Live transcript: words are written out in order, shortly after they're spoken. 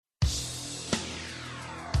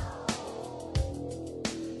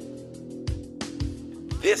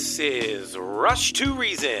This is Rush to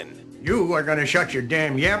Reason. You are going to shut your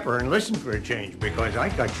damn yapper and listen for a change because I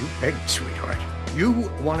got you pegged, sweetheart. You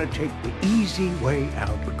want to take the easy way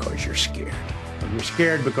out because you're scared. Well, you're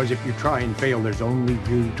scared because if you try and fail, there's only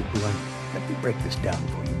you to blame. Let me break this down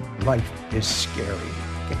for you. Life is scary.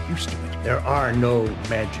 Get used to it. There are no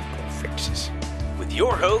magical fixes. With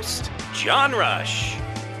your host, John Rush.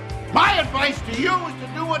 My advice to you is to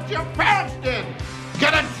do what your parents did.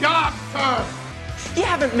 Get a job, sir. You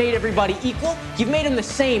haven't made everybody equal. You've made them the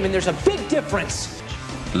same, and there's a big difference.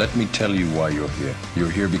 Let me tell you why you're here. You're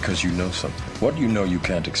here because you know something. What you know you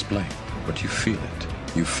can't explain, but you feel it.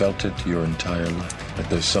 You felt it your entire life, that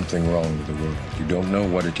there's something wrong with the world. You don't know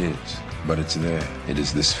what it is, but it's there. It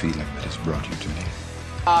is this feeling that has brought you to me.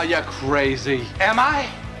 Are you crazy? Am I?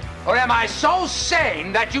 Or am I so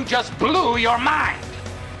sane that you just blew your mind?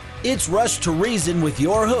 It's Rush to Reason with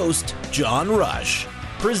your host, John Rush.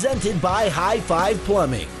 Presented by High Five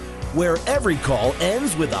Plumbing, where every call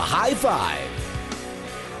ends with a high five.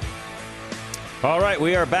 All right,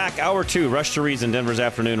 we are back. Hour 2, Rush to Reason, Denver's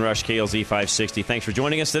Afternoon Rush, KLZ 560. Thanks for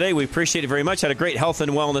joining us today. We appreciate it very much. Had a great health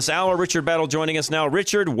and wellness hour. Richard Battle joining us now.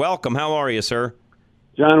 Richard, welcome. How are you, sir?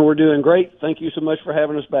 John, we're doing great. Thank you so much for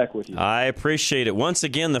having us back with you. I appreciate it. Once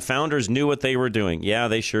again, the founders knew what they were doing. Yeah,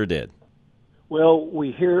 they sure did. Well,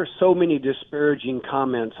 we hear so many disparaging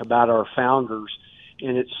comments about our founders,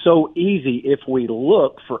 and it's so easy if we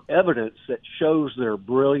look for evidence that shows their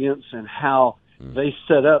brilliance and how they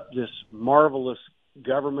set up this marvelous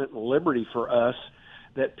government and liberty for us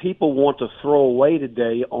that people want to throw away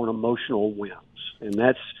today on emotional whims. And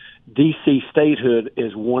that's D.C. statehood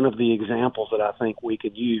is one of the examples that I think we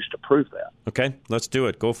could use to prove that. Okay, let's do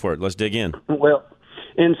it. Go for it. Let's dig in. Well,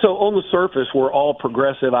 and so on the surface where all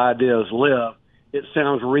progressive ideas live, it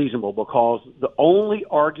sounds reasonable because the only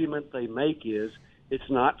argument they make is it's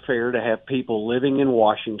not fair to have people living in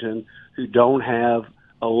Washington who don't have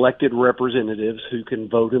elected representatives who can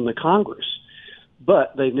vote in the Congress.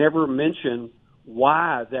 But they never mention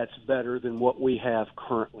why that's better than what we have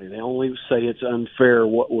currently. They only say it's unfair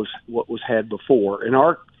what was had before. And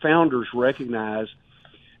our founders recognized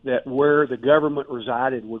that where the government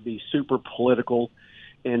resided would be super political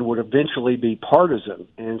and would eventually be partisan.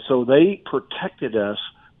 And so they protected us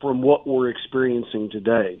from what we're experiencing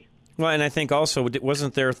today. Well, and I think also,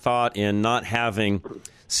 wasn't there thought in not having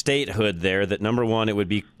statehood there that, number one, it would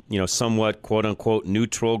be, somewhat, quote-unquote,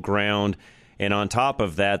 neutral ground, and on top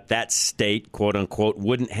of that, that state, quote-unquote,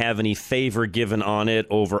 wouldn't have any favor given on it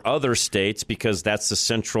over other states because that's the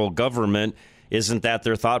central government. Isn't that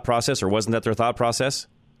their thought process, or wasn't that their thought process?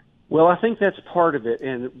 Well, I think that's part of it,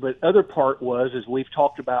 but other part was, as we've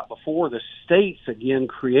talked about before, the states, again,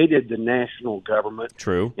 created the national government.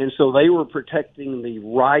 True. And so they were protecting the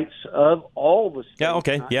rights of all the states. Yeah,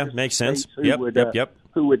 okay, yeah, makes sense.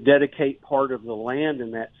 Who would dedicate part of the land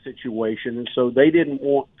in that situation. And so they didn't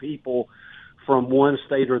want people from one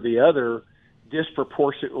state or the other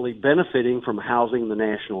disproportionately benefiting from housing the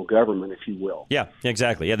national government, if you will. Yeah,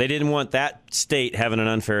 exactly. Yeah, they didn't want that state having an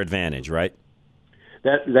unfair advantage, right?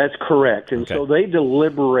 That's correct. And so they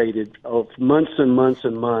deliberated of months and months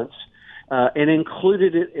and months and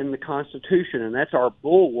included it in the Constitution. And that's our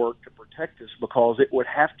bulwark to protect us because it would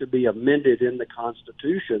have to be amended in the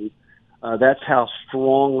Constitution. That's how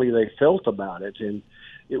strongly they felt about it. And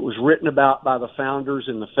it was written about by the founders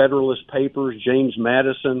in the Federalist Papers. James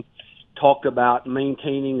Madison talked about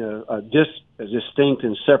maintaining a distinct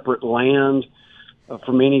and separate land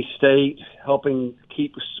from any state, helping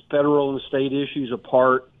keep federal and state issues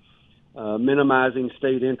apart, minimizing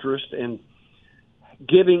state interest, and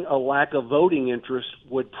giving a lack of voting interest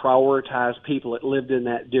would prioritize people that lived in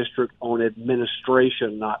that district on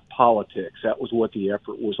administration, not politics. That was what the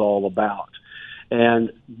effort was all about.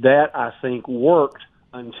 And that, I think, worked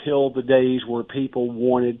until the days where people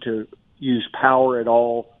wanted to use power at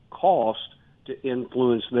all costs to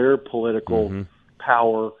influence their political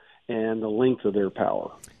power and the length of their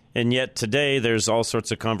power. And yet today there's all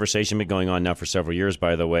sorts of conversation been going on now for several years,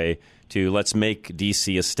 by the way, to let's make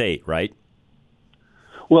D.C. a state, right?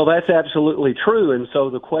 Well, that's absolutely true. And so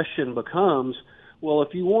the question becomes, well,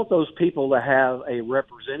 if you want those people to have a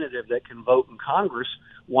representative that can vote in Congress,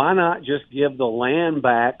 why not just give the land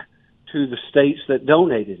back to the states that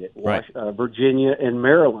donated it, right. Virginia and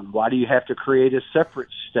Maryland? Why do you have to create a separate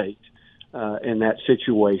state in that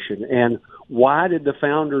situation? And why did the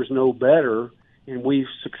founders know better? And we've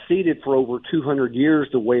succeeded for over 200 years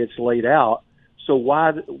the way it's laid out. So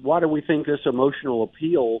why do we think this emotional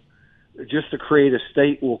appeal just to create a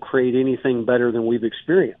state will create anything better than we've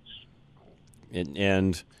experienced?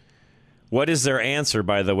 And what is their answer,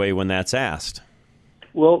 by the way, when that's asked?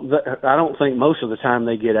 Well, I don't think most of the time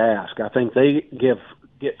they get asked. I think they get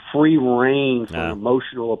free rein for an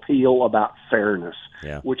emotional appeal about fairness,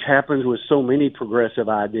 which happens with so many progressive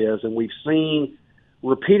ideas. And we've seen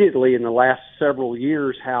repeatedly in the last several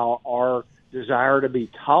years how our desire to be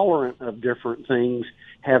tolerant of different things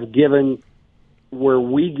have given where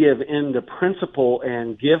we give in to principle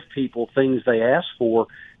and give people things they ask for,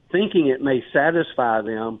 thinking it may satisfy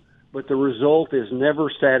them, but the result is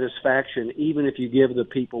never satisfaction, even if you give the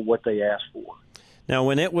people what they ask for. Now,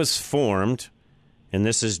 when it was formed, and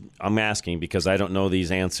this is, I'm asking because I don't know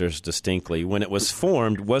these answers distinctly, when it was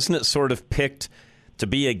formed, wasn't it sort of picked to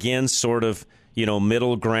be, again, sort of,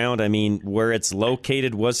 middle ground? I mean, where it's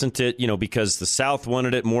located, wasn't it, because the South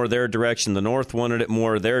wanted it more their direction, the North wanted it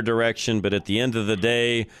more their direction, but at the end of the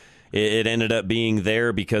day, it ended up being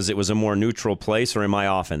there because it was a more neutral place, or am I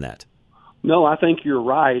off in that? No, I think you're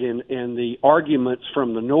right. And the arguments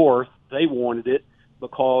from the North, they wanted it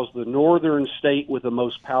because the northern state with the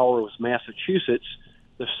most power was Massachusetts.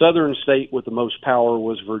 The southern state with the most power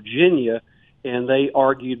was Virginia. And they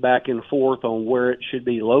argued back and forth on where it should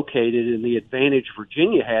be located. And the advantage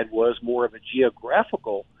Virginia had was more of a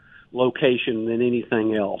geographical location than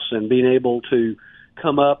anything else. And being able to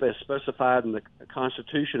come up as specified in the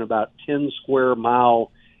Constitution about 10 square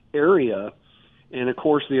mile area. And, of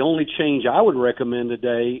course, the only change I would recommend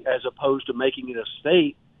today, as opposed to making it a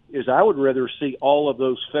state, is I would rather see all of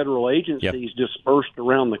those federal agencies dispersed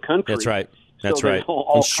around the country. That's right. That's right.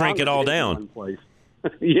 And shrink it all down.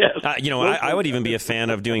 Yes. I would even be a fan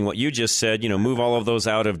of doing what you just said, move all of those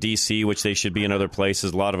out of D.C., which they should be in other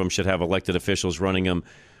places. A lot of them should have elected officials running them.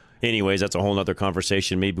 Anyways, that's a whole other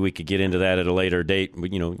conversation. Maybe we could get into that at a later date,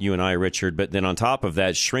 you and I, Richard. But then on top of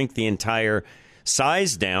that, shrink the entire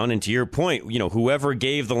size down, and to your point, whoever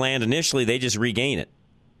gave the land initially, they just regain it.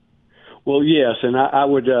 Well, yes, and I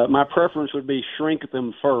would. My preference would be shrink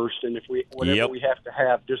them first, and if we we have to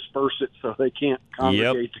have, disperse it so they can't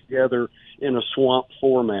congregate together in a swamp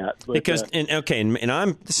format. But, because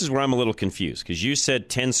this is where I'm a little confused because you said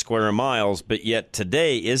 10 square miles, but yet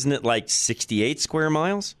today isn't it like 68 square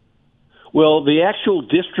miles? Well, the actual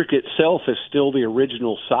district itself is still the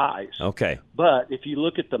original size. Okay. But if you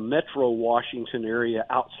look at the metro Washington area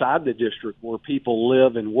outside the district where people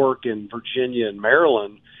live and work in Virginia and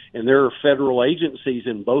Maryland, and there are federal agencies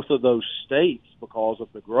in both of those states because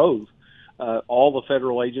of the growth, all the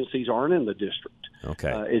federal agencies aren't in the district.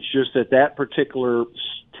 Okay. It's just that particular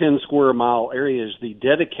 10 square mile area is the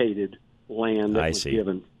dedicated land that was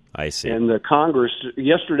given. I see. And the Congress,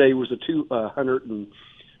 yesterday was the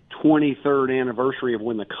 223rd anniversary of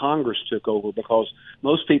when the Congress took over, because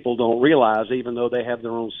most people don't realize, even though they have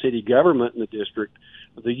their own city government in the district,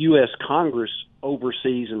 the U.S. Congress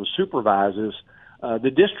oversees and supervises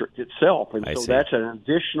the district itself. And so that's an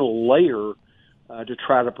additional layer to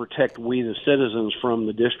try to protect we, the citizens, from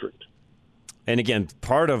the district. And again,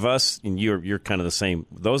 part of us, and you're kind of the same,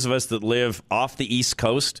 those of us that live off the East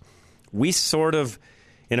Coast, we sort of,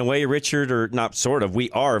 in a way, Richard, or not sort of,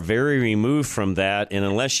 we are very removed from that. And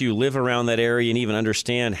unless you live around that area and even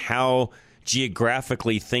understand how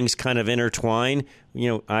geographically things kind of intertwine,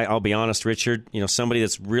 I'll be honest, Richard, somebody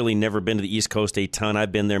that's really never been to the East Coast a ton,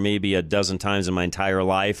 I've been there maybe a dozen times in my entire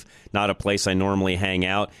life, not a place I normally hang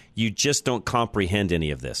out. You just don't comprehend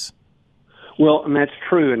any of this. Well, and that's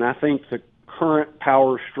true. And I think the current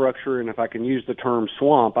power structure, and if I can use the term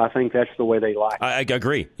swamp, I think that's the way they like it. I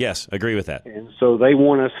agree. Yes, agree with that. And so they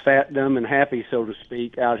want us fat, dumb, and happy, so to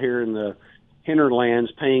speak, out here in the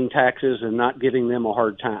hinterlands, paying taxes and not giving them a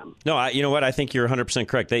hard time. No, you know what? I think you're 100%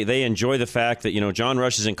 correct. They enjoy the fact that, John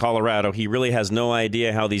Rush is in Colorado. He really has no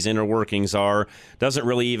idea how these inner workings are, doesn't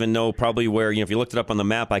really even know probably where, if you looked it up on the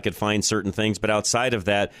map, I could find certain things. But outside of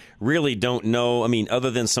that, really don't know. I mean,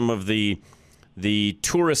 other than some of the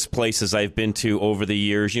tourist places I've been to over the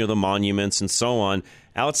years, the monuments and so on.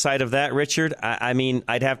 Outside of that, Richard, I mean,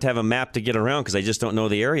 I'd have to have a map to get around because I just don't know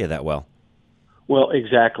the area that well. Well,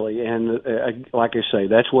 exactly. And like I say,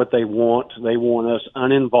 that's what they want. They want us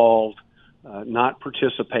uninvolved, not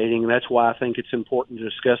participating. That's why I think it's important to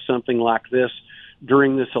discuss something like this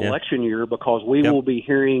during this election year, because we will be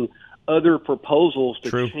hearing other proposals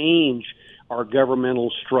to change our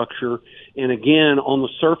governmental structure. And again, on the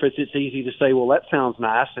surface, it's easy to say, well, that sounds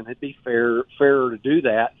nice, and it'd be fairer to do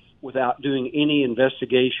that without doing any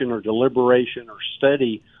investigation or deliberation or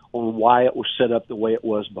study on why it was set up the way it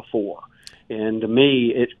was before. And to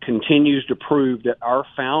me, it continues to prove that our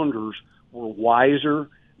founders were wiser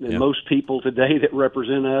than most people today that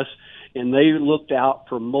represent us, and they looked out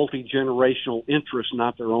for multi-generational interests,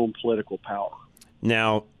 not their own political power.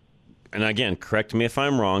 Now, and again, correct me if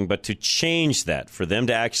I'm wrong, but to change that, for them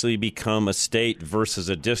to actually become a state versus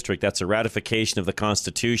a district, that's a ratification of the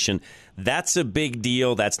Constitution. That's a big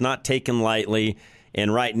deal. That's not taken lightly.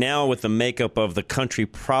 And right now, with the makeup of the country,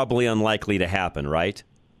 probably unlikely to happen, right?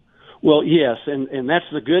 Well, yes, and that's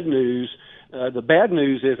the good news. The bad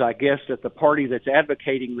news is, I guess, that the party that's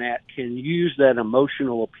advocating that can use that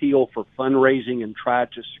emotional appeal for fundraising and try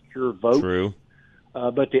to secure votes. True.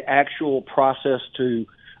 But the actual process to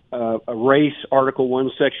erase Article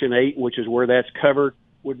 1, Section 8, which is where that's covered,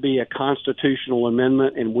 would be a constitutional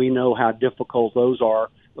amendment, and we know how difficult those are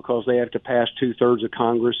because they have to pass 2/3 of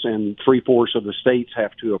Congress and 3/4 of the states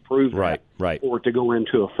have to approve right for it to go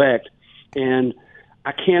into effect. And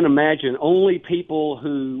I can't imagine only people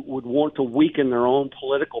who would want to weaken their own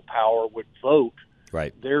political power would vote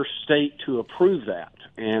their state to approve that.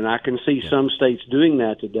 And I can see some states doing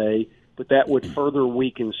that today, but that would further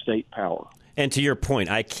weaken state power. And to your point,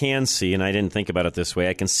 I can see, and I didn't think about it this way,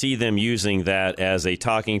 I can see them using that as a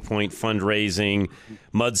talking point, fundraising,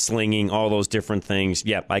 mudslinging, all those different things.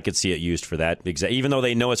 Yeah, I could see it used for that. Even though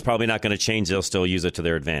they know it's probably not going to change, they'll still use it to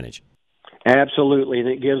their advantage. Absolutely, and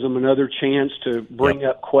it gives them another chance to bring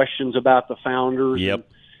up questions about the founders. Yep.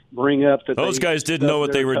 Bring up that those guys didn't know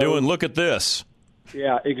what they were doing. Look at this.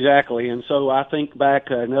 Yeah, exactly. And so I think back,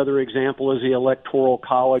 another example is the Electoral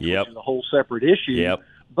College, which is a whole separate issue.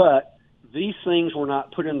 But these things were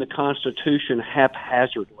not put in the Constitution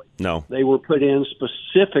haphazardly. No. They were put in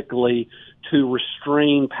specifically to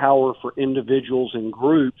restrain power for individuals and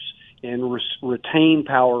groups and retain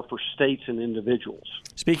power for states and individuals.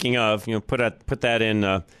 Speaking of, put that in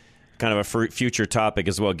kind of a future topic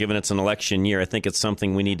as well, given it's an election year. I think it's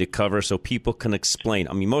something we need to cover so people can explain.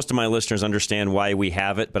 I mean, most of my listeners understand why we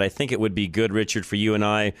have it, but I think it would be good, Richard, for you and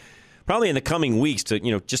I, probably in the coming weeks, to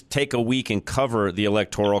just take a week and cover the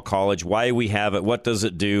Electoral College, why we have it, what does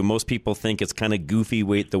it do. Most people think it's kind of goofy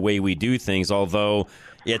the way we do things, although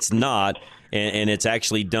it's not, and it's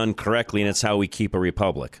actually done correctly, and it's how we keep a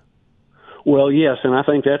republic. Well, yes, and I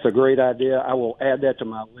think that's a great idea. I will add that to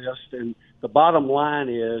my list. And the bottom line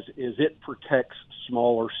is it protects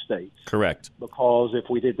smaller states. Correct. Because if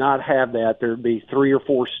we did not have that, there'd be 3 or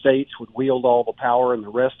 4 states would wield all the power, and the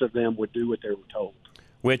rest of them would do what they were told.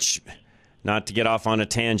 Which, not to get off on a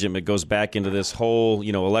tangent, but goes back into this whole,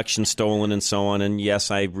 election stolen and so on. And yes,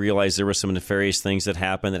 I realize there were some nefarious things that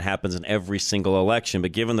happens in every single election.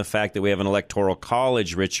 But given the fact that we have an Electoral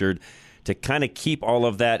College, Richard, to kind of keep all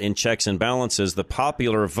of that in checks and balances, the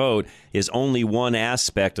popular vote is only one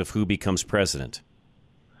aspect of who becomes president.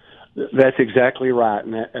 That's exactly right.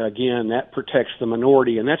 And that protects the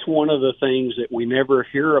minority. And that's one of the things that we never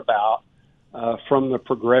hear about from the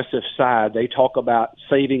progressive side. They talk about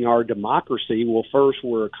saving our democracy. Well, first,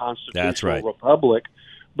 we're a constitutional republic.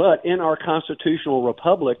 But in our constitutional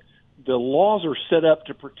republic, the laws are set up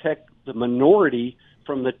to protect the minority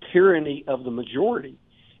from the tyranny of the majority.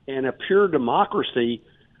 In a pure democracy,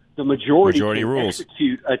 the majority can rules.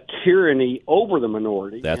 Execute a tyranny over the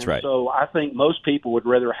minority. That's right. So I think most people would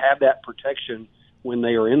rather have that protection when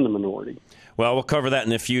they are in the minority. Well, we'll cover that in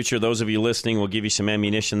the future. Those of you listening, we'll give you some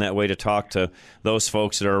ammunition that way to talk to those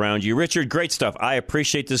folks that are around you. Richard, great stuff. I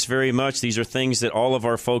appreciate this very much. These are things that all of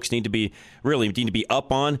our folks need to be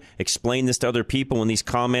up on. Explain this to other people when these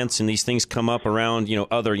comments and these things come up around,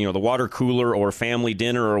 the water cooler or family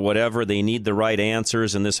dinner or whatever. They need the right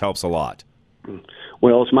answers, and this helps a lot.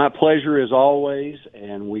 Well, it's my pleasure as always,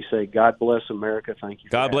 and we say God bless America. Thank you.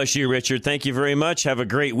 God bless you, Richard. Thank you very much. Have a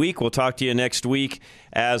great week. We'll talk to you next week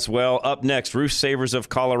as well. Up next, Roof Savers of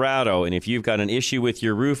Colorado. And if you've got an issue with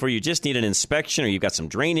your roof or you just need an inspection or you've got some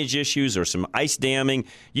drainage issues or some ice damming,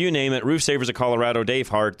 you name it, Roof Savers of Colorado, Dave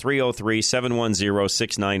Hart,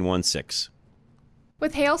 303-710-6916.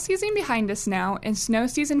 With hail season behind us now and snow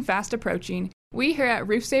season fast approaching, we here at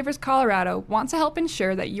Roof Savers Colorado want to help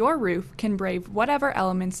ensure that your roof can brave whatever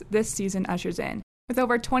elements this season ushers in. With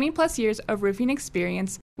over 20 plus years of roofing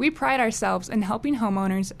experience, we pride ourselves in helping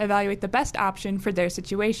homeowners evaluate the best option for their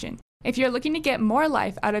situation. If you're looking to get more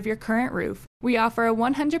life out of your current roof, we offer a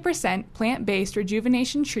 100% plant-based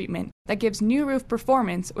rejuvenation treatment that gives new roof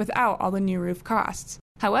performance without all the new roof costs.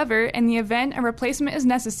 However, in the event a replacement is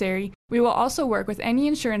necessary, we will also work with any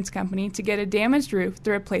insurance company to get a damaged roof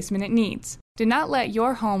the replacement it needs. Do not let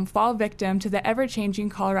your home fall victim to the ever-changing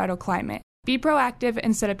Colorado climate. Be proactive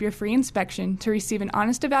and set up your free inspection to receive an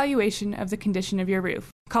honest evaluation of the condition of your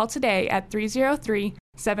roof. Call today at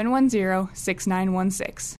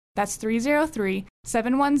 303-710-6916. That's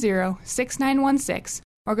 303-710-6916.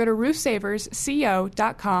 Or go to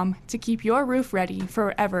roofsaversco.com to keep your roof ready for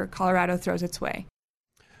wherever Colorado throws its way.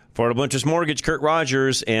 Affordable Interest Mortgage, Kurt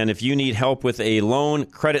Rogers. And if you need help with a loan,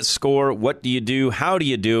 credit score, what do you do? How do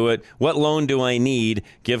you do it? What loan do I need?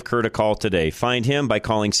 Give Kurt a call today. Find him by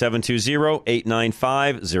calling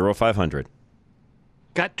 720-895-0500.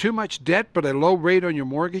 Got too much debt but a low rate on your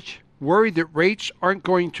mortgage? Worried that rates aren't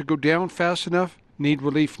going to go down fast enough? Need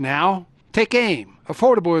relief now? Take AIM,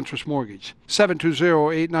 Affordable Interest Mortgage,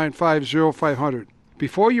 720-895-0500.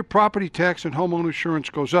 Before your property tax and homeowner insurance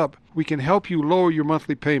goes up, we can help you lower your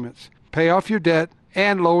monthly payments, pay off your debt,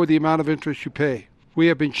 and lower the amount of interest you pay. We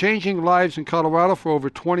have been changing lives in Colorado for over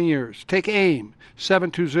 20 years. Take AIM,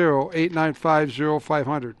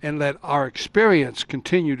 720-895-0500, and let our experience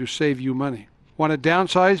continue to save you money. Want to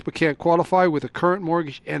downsize but can't qualify with a current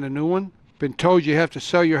mortgage and a new one? Been told you have to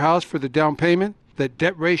sell your house for the down payment? That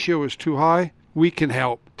debt ratio is too high? We can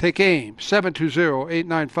help. Take AIM,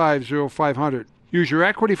 720-895-0500. Use your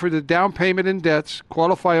equity for the down payment and debts,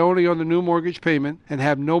 qualify only on the new mortgage payment, and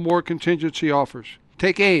have no more contingency offers.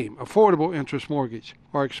 Take AIM, Affordable Interest Mortgage.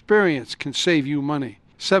 Our experience can save you money.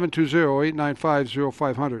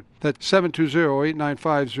 720-895-0500. That's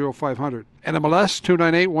 720-895-0500. NMLS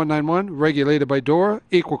 298191, regulated by DORA,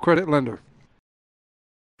 equal credit lender.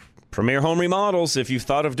 Premier Home Remodels, if you've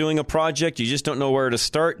thought of doing a project, you just don't know where to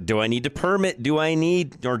start. Do I need a permit? Do I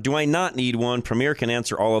need or do I not need one? Premier can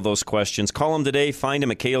answer all of those questions. Call him today. Find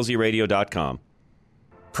him at klzradio.com.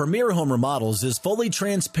 Premier Home Remodels is fully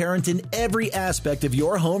transparent in every aspect of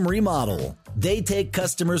your home remodel. They take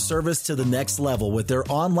customer service to the next level with their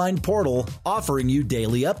online portal, offering you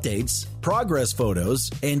daily updates, progress photos,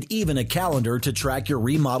 and even a calendar to track your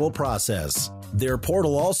remodel process. Their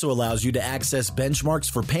portal also allows you to access benchmarks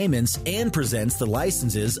for payments and presents the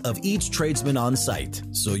licenses of each tradesman on site,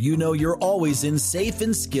 so you know you're always in safe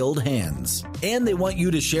and skilled hands. And they want you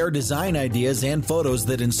to share design ideas and photos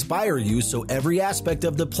that inspire you so every aspect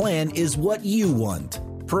of the plan is what you want.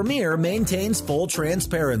 Premier maintains full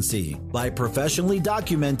transparency by professionally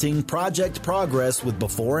documenting project progress with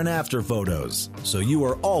before and after photos, so you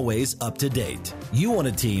are always up to date. You want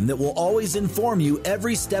a team that will always inform you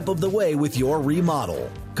every step of the way with your remodel.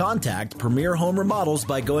 Contact Premier Home Remodels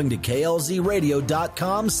by going to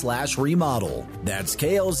klzradio.com/remodel. That's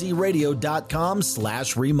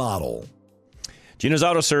klzradio.com/remodel. Gino's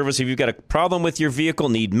Auto Service, if you've got a problem with your vehicle,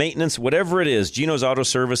 need maintenance, whatever it is, Gino's Auto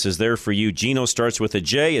Service is there for you. Gino starts with a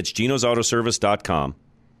J. It's ginosautoservice.com.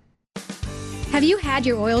 Have you had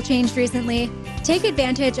your oil changed recently? Take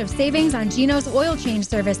advantage of savings on Gino's oil change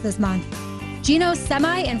service this month. Gino's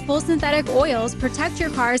semi and full synthetic oils protect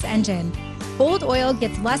your car's engine. Old oil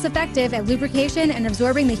gets less effective at lubrication and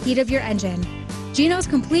absorbing the heat of your engine. Gino's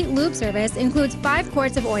complete lube service includes 5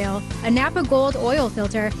 quarts of oil, a Napa Gold oil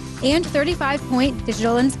filter, and 35-point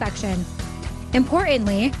digital inspection.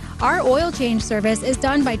 Importantly, our oil change service is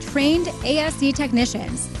done by trained ASC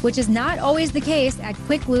technicians, which is not always the case at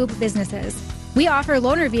quick lube businesses. We offer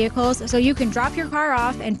loaner vehicles so you can drop your car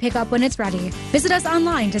off and pick up when it's ready. Visit us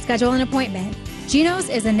online to schedule an appointment. Gino's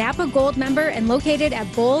is a Napa Gold member and located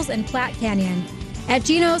at Bowles and Platte Canyon. At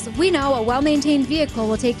Gino's, we know a well-maintained vehicle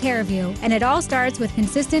will take care of you, and it all starts with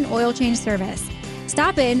consistent oil change service.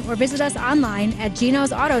 Stop in or visit us online at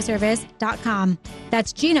ginosautoservice.com.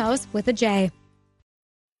 That's Gino's with a J.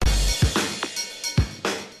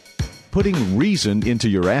 Putting reason into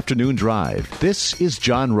your afternoon drive. This is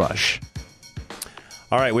John Rush.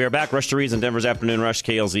 All right, we are back. Rush to Reason, Denver's Afternoon Rush,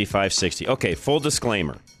 KLZ 560. Okay, full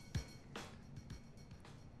disclaimer.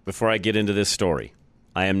 Before I get into this story,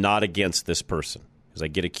 I am not against this person, because I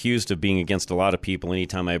get accused of being against a lot of people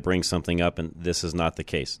anytime I bring something up, and this is not the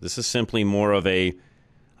case. This is simply more of a,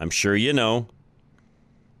 I'm sure you know,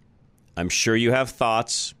 I'm sure you have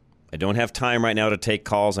thoughts. I don't have time right now to take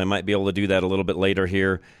calls. I might be able to do that a little bit later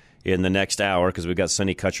here in the next hour, because we've got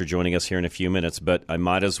Sonny Kutcher joining us here in a few minutes, but I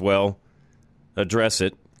might as well address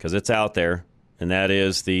it, because it's out there, and that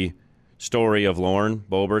is the story of Lauren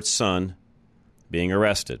Boebert's son being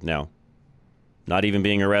arrested. Now, not even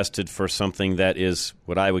being arrested for something that is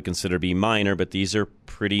what I would consider to be minor, but these are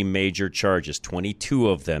pretty major charges, 22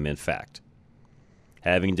 of them, in fact,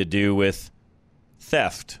 having to do with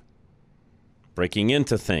theft, breaking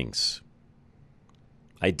into things,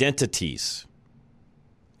 identities,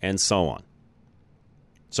 and so on.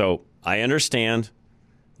 So I understand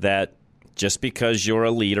that just because you're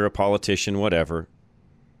a leader, a politician, whatever,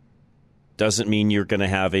 doesn't mean you're going to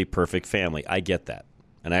have a perfect family. I get that.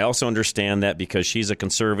 And I also understand that because she's a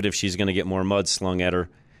conservative, she's going to get more mud slung at her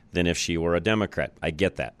than if she were a Democrat. I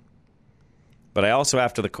get that. But I also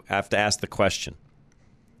have to ask the question,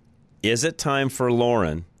 is it time for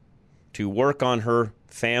Lauren to work on her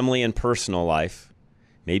family and personal life,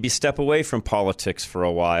 maybe step away from politics for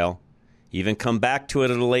a while, even come back to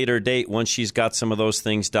it at a later date once she's got some of those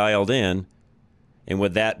things dialed in? And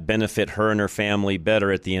would that benefit her and her family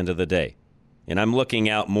better at the end of the day? And I'm looking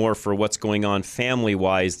out more for what's going on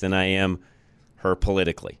family-wise than I am her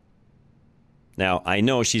politically. Now, I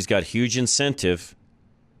know she's got huge incentive,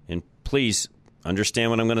 and please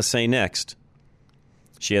understand what I'm going to say next.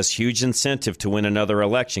 She has huge incentive to win another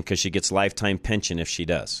election because she gets lifetime pension if she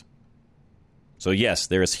does. So, yes,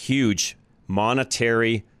 there is huge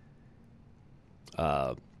monetary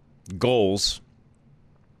goals,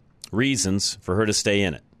 reasons for her to stay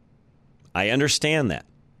in it. I understand that.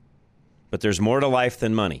 But there's more to life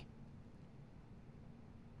than money.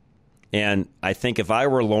 And I think if I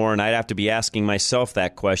were Lauren, I'd have to be asking myself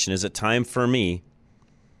that question. Is it time for me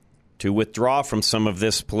to withdraw from some of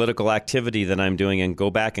this political activity that I'm doing and go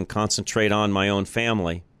back and concentrate on my own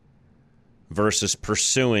family versus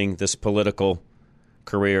pursuing this political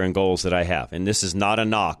career and goals that I have? And this is not a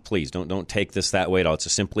knock. Please don't take this that way at all. It's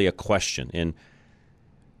simply a question. And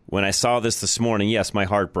when I saw this morning, yes, my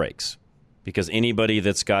heart breaks. Because anybody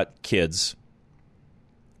that's got kids,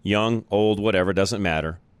 young, old, whatever, doesn't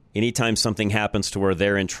matter. Anytime something happens to where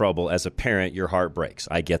they're in trouble, as a parent, your heart breaks.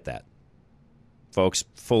 I get that. Folks,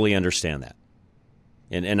 fully understand that.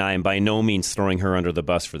 And I am by no means throwing her under the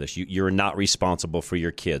bus for this. You're not responsible for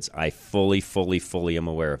your kids. I fully am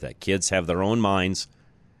aware of that. Kids have their own minds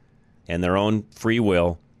and their own free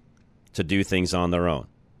will to do things on their own.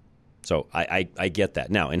 So I get that.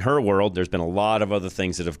 Now, in her world, there's been a lot of other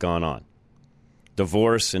things that have gone on.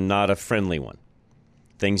 Divorce, and not a friendly one.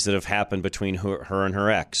 Things that have happened between her and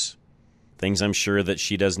her ex. Things I'm sure that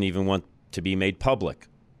she doesn't even want to be made public.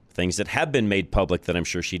 Things that have been made public that I'm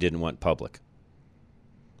sure she didn't want public.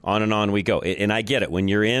 On and on we go. And I get it. When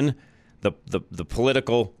you're in the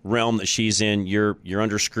political realm that she's in, you're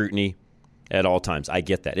under scrutiny at all times. I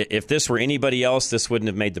get that. If this were anybody else, this wouldn't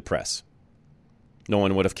have made the press. No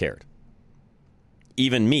one would have cared.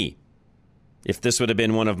 Even me. If this would have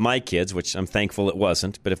been one of my kids, which I'm thankful it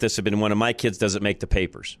wasn't, but if this had been one of my kids, does it make the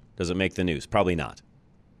papers? Does it make the news? Probably not.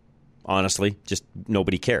 Honestly, just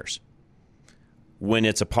nobody cares. When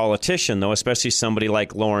it's a politician, though, especially somebody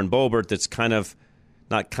like Lauren Boebert, that's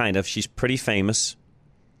she's pretty famous.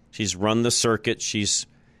 She's run the circuit. She's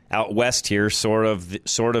out west here, sort of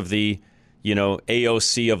the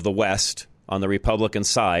AOC of the West on the Republican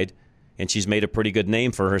side. And she's made a pretty good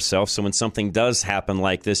name for herself. So when something does happen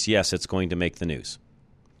like this, yes, it's going to make the news.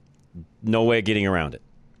 No way of getting around it.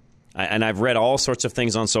 And I've read all sorts of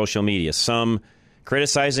things on social media. Some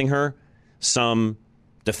criticizing her, some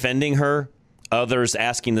defending her, others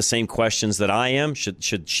asking the same questions that I am.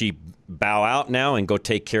 Should she bow out now and go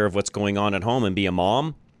take care of what's going on at home and be a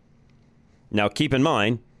mom? Now, keep in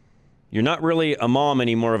mind, you're not really a mom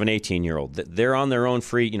anymore of an 18-year-old. They're on their own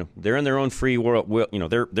free, they're in their own free world.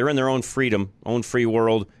 They're in their own freedom, own free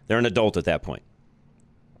world. They're an adult at that point.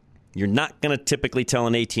 You're not going to typically tell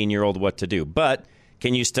an 18-year-old what to do. But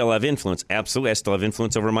can you still have influence? Absolutely. I still have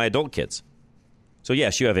influence over my adult kids. So,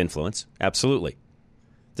 yes, you have influence. Absolutely.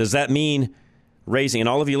 Does that mean raising, and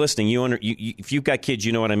all of you listening, if you've got kids,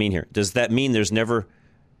 you know what I mean here. Does that mean does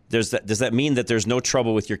that mean that there's no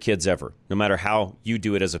trouble with your kids ever, no matter how you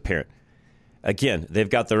do it as a parent? Again, they've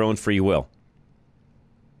got their own free will.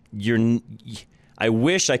 I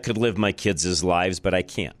wish I could live my kids' lives, but I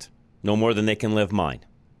can't. No more than they can live mine.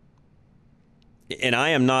 And I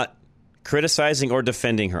am not criticizing or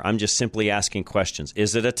defending her. I'm just simply asking questions.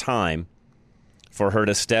 Is it a time for her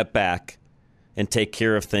to step back and take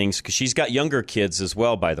care of things? Because she's got younger kids as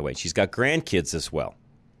well, by the way. She's got grandkids as well.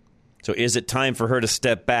 So is it time for her to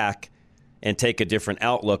step back and take a different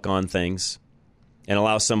outlook on things and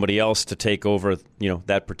allow somebody else to take over,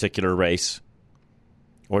 that particular race?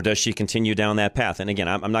 Or does she continue down that path? And again,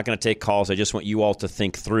 I'm not going to take calls. I just want you all to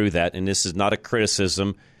think through that. And this is not a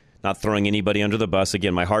criticism, not throwing anybody under the bus.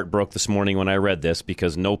 Again, my heart broke this morning when I read this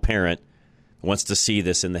because no parent wants to see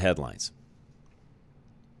this in the headlines.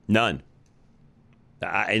 None.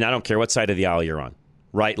 And I don't care what side of the aisle you're on.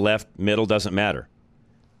 Right, left, middle, doesn't matter.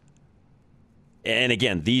 And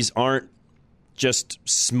again, these aren't just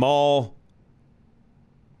small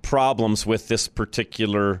problems with this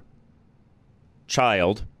particular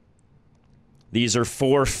child. These are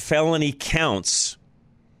 4 felony counts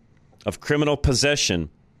of criminal possession,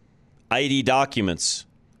 ID documents,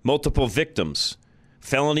 multiple victims,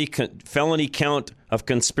 felony count of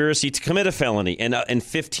conspiracy to commit a felony, and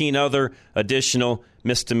 15 other additional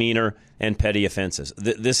misdemeanor and petty offenses.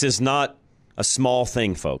 This is not a small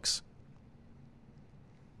thing, folks.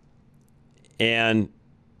 And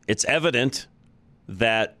it's evident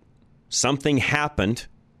that something happened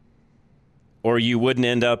or you wouldn't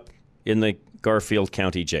end up in the Garfield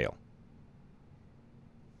County Jail.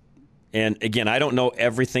 And again, I don't know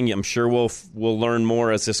everything. I'm sure we'll learn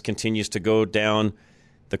more as this continues to go down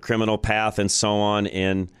the criminal path and so on.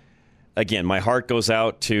 And again, my heart goes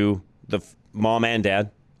out to the mom and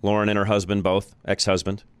dad, Lauren and her husband, both,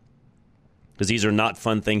 ex-husband, because these are not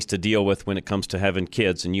fun things to deal with when it comes to having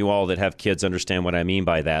kids. And you all that have kids understand what I mean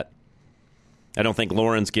by that. I don't think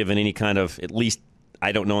Lauren's given any kind of, at least,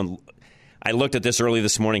 I don't know. I looked at this early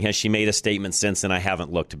this morning. Has she made a statement since? And I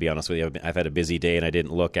haven't looked, to be honest with you. I've had a busy day, and I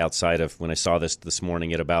didn't look outside of when I saw this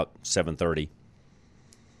morning at about 7:30.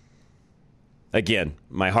 Again,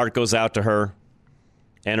 my heart goes out to her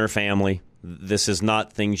and her family. This is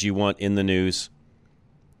not things you want in the news,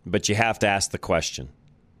 but you have to ask the question.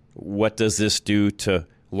 What does this do to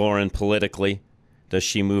Lauren politically? Does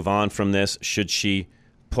she move on from this? Should she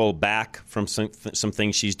pull back from some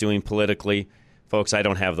things she's doing politically? Folks, I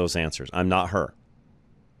don't have those answers. I'm not her.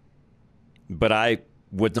 But I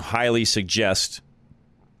would highly suggest,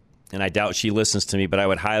 and I doubt she listens to me, but I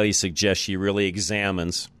would highly suggest she really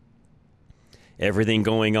examines everything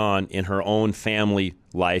going on in her own family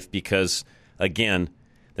life because, again,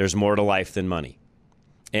 there's more to life than money.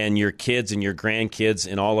 And your kids and your grandkids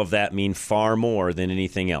and all of that mean far more than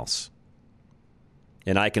anything else.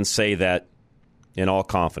 And I can say that in all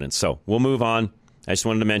confidence. So we'll move on. I just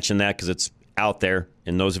wanted to mention that because it's out there,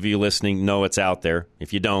 and those of you listening know it's out there.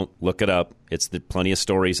 If you don't, look it up. It's plenty of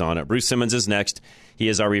stories on it. Bruce Simmons is next. He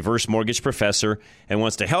is our reverse mortgage professor and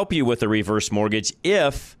wants to help you with a reverse mortgage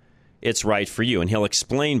if it's right for you. And he'll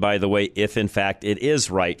explain, by the way, if in fact it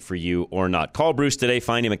is right for you or not. Call Bruce today.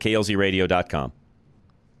 Find him at klzradio.com.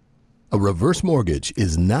 A reverse mortgage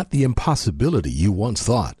is not the impossibility you once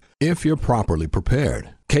thought if you're properly prepared.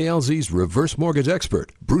 KLZ's reverse mortgage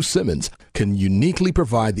expert, Bruce Simmons, can uniquely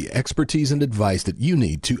provide the expertise and advice that you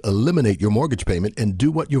need to eliminate your mortgage payment and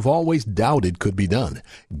do what you've always doubted could be done,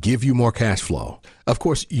 give you more cash flow. Of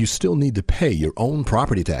course, you still need to pay your own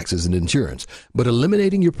property taxes and insurance, but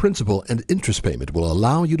eliminating your principal and interest payment will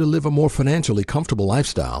allow you to live a more financially comfortable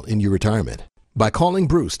lifestyle in your retirement. By calling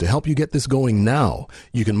Bruce to help you get this going now,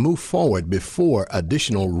 you can move forward before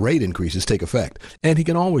additional rate increases take effect, and he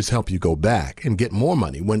can always help you go back and get more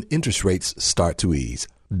money when interest rates start to ease.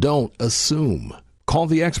 Don't assume. Call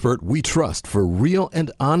the expert we trust for real and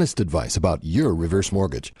honest advice about your reverse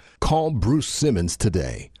mortgage. Call Bruce Simmons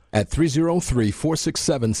today at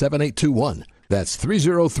 303-467-7821. That's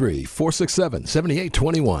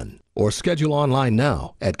 303-467-7821. Or schedule online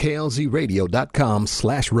now at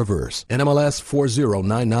klzradio.com/reverse. NMLS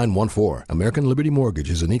 409914. American Liberty Mortgage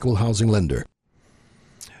is an equal housing lender.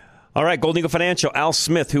 All right, Golden Eagle Financial, Al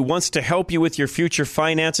Smith, who wants to help you with your future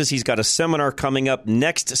finances. He's got a seminar coming up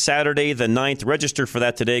next Saturday, the 9th. Register for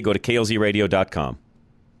that today. Go to klzradio.com.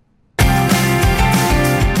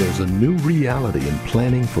 There's a new reality in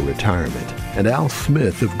planning for retirement, and Al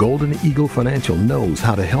Smith of Golden Eagle Financial knows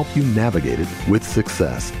how to help you navigate it with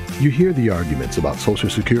success. You hear the arguments about Social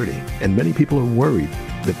Security, and many people are worried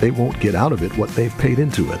that they won't get out of it what they've paid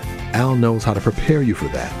into it. Al knows how to prepare you for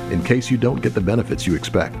that in case you don't get the benefits you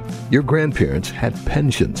expect. Your grandparents had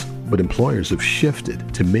pensions, but employers have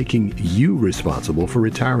shifted to making you responsible for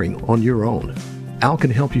retiring on your own. Al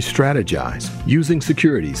can help you strategize using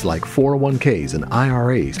securities like 401ks and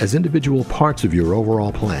IRAs as individual parts of your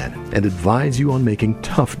overall plan and advise you on making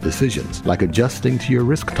tough decisions like adjusting to your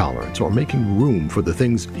risk tolerance or making room for the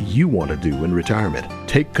things you want to do in retirement.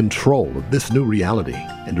 Take control of this new reality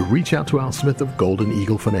and reach out to Al Smith of Golden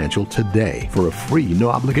Eagle Financial today for a free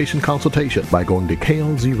no-obligation consultation by going to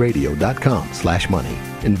klzradio.com/money.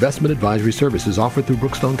 Investment advisory services offered through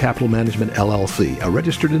Brookstone Capital Management, LLC, a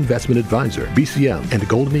registered investment advisor. BCM and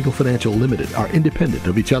Golden Eagle Financial Limited are independent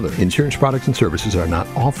of each other. Insurance products and services are not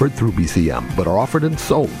offered through BCM, but are offered and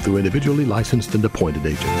sold through individually licensed and appointed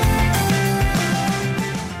agents.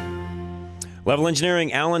 Level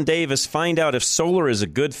Engineering, Alan Davis. Find out if solar is a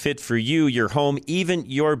good fit for you, your home, even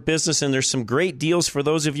your business. And there's some great deals for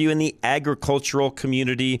those of you in the agricultural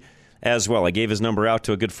community as well. I gave his number out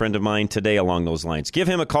to a good friend of mine today along those lines. Give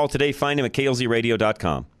him a call today. Find him at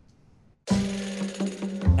klzradio.com.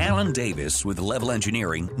 Alan Davis with Level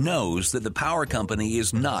Engineering knows that the power company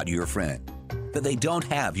is not your friend, that they don't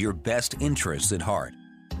have your best interests at heart.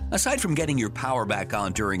 Aside from getting your power back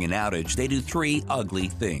on during an outage, they do three ugly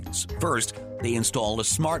things. First, they install a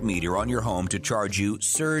smart meter on your home to charge you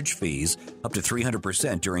surge fees up to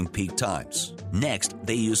 300% during peak times. Next,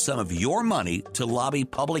 they use some of your money to lobby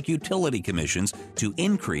public utility commissions to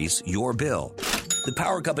increase your bill. The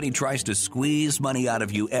power company tries to squeeze money out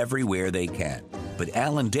of you everywhere they can, but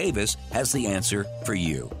Alan Davis has the answer for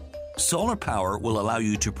you. Solar power will allow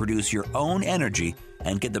you to produce your own energy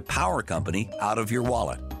and get the power company out of your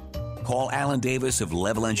wallet. Call Alan Davis of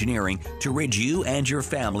Level Engineering to rid you and your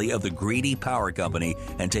family of the greedy power company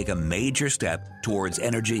and take a major step towards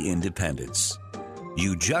energy independence.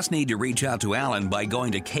 You just need to reach out to Alan by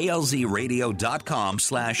going to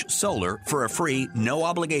klzradio.com/solar for a free,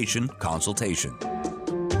 no-obligation consultation.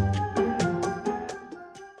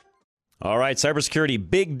 All right, cybersecurity,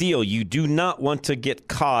 big deal. You do not want to get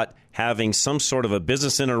caught having some sort of a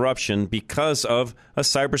business interruption because of a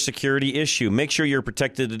cybersecurity issue. Make sure you're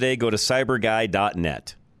protected today. Go to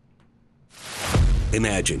cyberguy.net.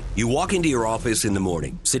 Imagine you walk into your office in the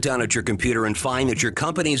morning, sit down at your computer, and find that your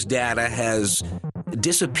company's data has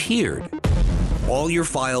disappeared. All your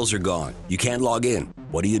files are gone. You can't log in.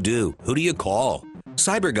 What do? Who do you call?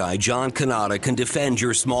 Cyber guy John Kanata can defend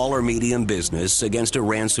your small or medium business against a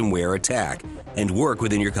ransomware attack and work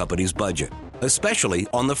within your company's budget, especially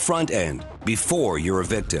on the front end, before you're a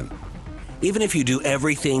victim. Even if you do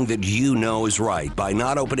everything that you know is right by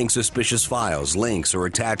not opening suspicious files, links, or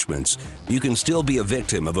attachments, you can still be a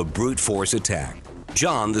victim of a brute force attack.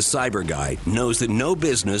 John, the cyber guy, knows that no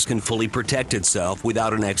business can fully protect itself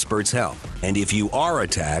without an expert's help. And if you are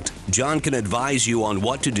attacked, John can advise you on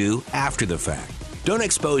what to do after the fact. Don't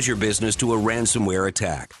expose your business to a ransomware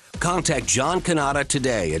attack. Contact John Kanata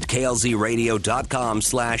today at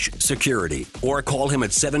klzradio.com/security or call him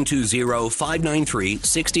at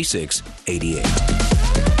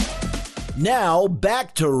 720-593-6688. Now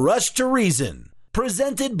back to Rush to Reason,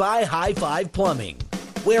 presented by High Five Plumbing,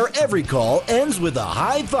 where every call ends with a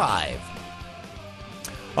high five.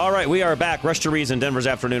 All right, we are back. Rush to Reason, Denver's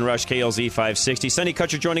Afternoon Rush, KLZ 560. Sonny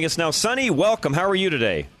Kutcher joining us now. Sonny, welcome. How are you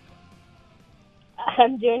today?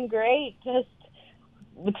 I'm doing great. Just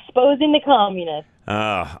exposing the communists.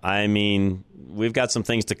 I mean, we've got some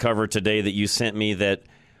things to cover today that you sent me that,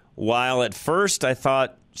 while at first I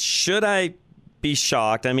thought, should I be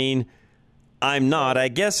shocked? I mean, I'm not. I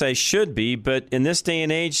guess I should be, but in this day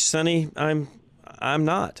and age, Sonny, I'm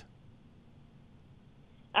not.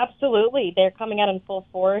 Absolutely. They're coming out in full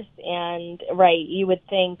force, and right, you would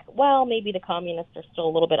think, well, maybe the communists are still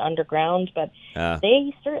a little bit underground, but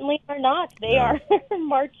they certainly are not. They are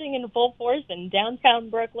marching in full force in downtown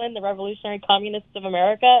Brooklyn, the Revolutionary Communists of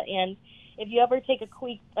America, and if you ever take a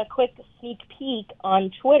quick sneak peek on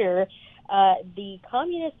Twitter, the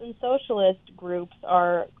communist and socialist groups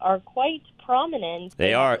are quite prominent.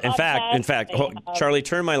 They are. In fact, Charlie,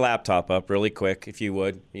 turn my laptop up really quick, if you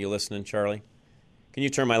would. Are you listening, Charlie? Can you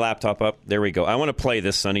turn my laptop up? There we go. I want to play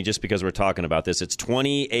this, Sonny, just because we're talking about this. It's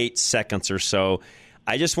 28 seconds or so.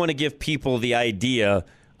 I just want to give people the idea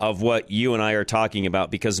of what you and I are talking about,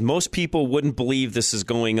 because most people wouldn't believe this is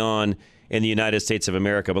going on in the United States of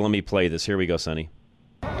America. But let me play this. Here we go, Sonny.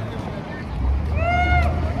 There's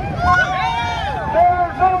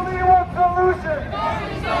only one solution.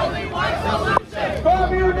 There's only one solution.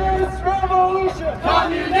 Communist revolution.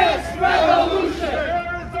 Communist revolution.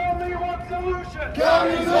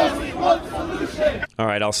 All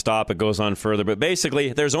right, I'll stop. It goes on further. But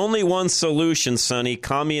basically, there's only one solution, Sonny: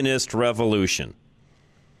 communist revolution.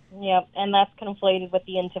 Yep, and that's conflated with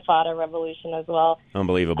the Intifada revolution as well.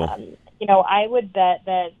 Unbelievable. I would bet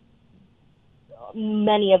that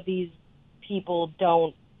many of these people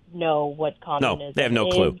don't know what communism is. No, they have no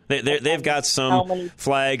clue. They've got some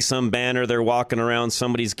flag, some banner. They're walking around.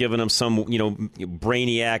 Somebody's giving them some,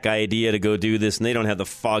 brainiac idea to go do this, and they don't have the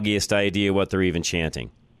foggiest idea what they're even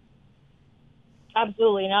chanting.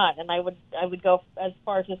 Absolutely not. And I would go as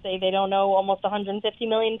far as to say they don't know almost 150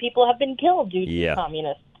 million people have been killed due to the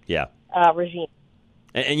communist regime.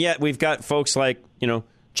 And yet we've got folks like,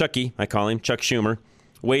 Chucky, I call him, Chuck Schumer,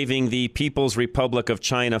 waving the People's Republic of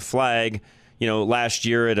China flag, last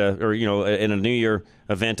year in a New Year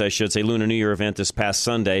event, I should say, Lunar New Year event this past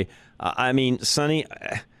Sunday. I mean, Sonny,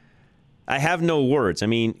 I have no words. I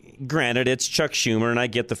mean, granted, it's Chuck Schumer, and I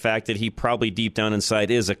get the fact that he probably deep down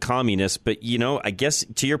inside is a communist. But, I guess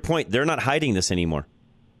to your point, they're not hiding this anymore.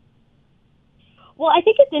 Well, I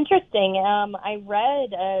think it's interesting. I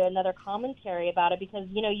read another commentary about it because,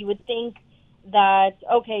 you would think that,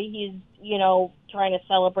 okay, he's, trying to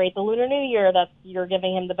celebrate the Lunar New Year, that you're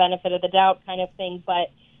giving him the benefit of the doubt kind of thing.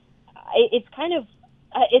 But it's kind of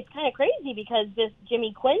crazy because this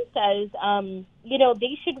Jimmy Quinn says,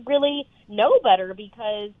 they should really know better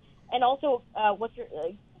because, and also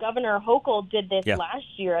Governor Hochul did this last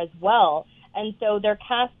year as well. And so they're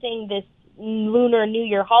casting this Lunar New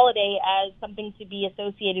Year holiday as something to be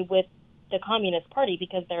associated with the Communist Party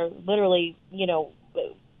because they're literally,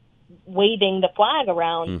 waving the flag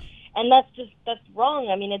around. And that's wrong.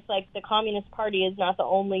 I mean, it's like the Communist Party is not the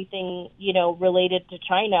only thing, related to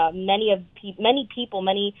China. Many people,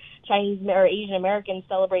 many Chinese or Asian Americans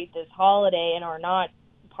celebrate this holiday and are not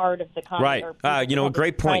part of the Communist Right.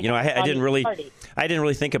 Great point. I didn't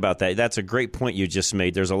really think about that. That's a great point you just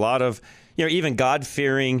made. There's a lot of, even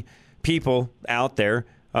God-fearing people out there,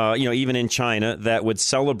 even in China, that would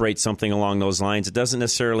celebrate something along those lines. It doesn't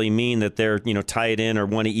necessarily mean that they're, tied in or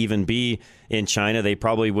want to even be in China. They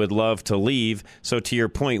probably would love to leave. So to your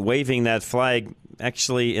point, waving that flag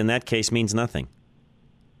actually in that case means nothing.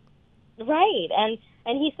 Right.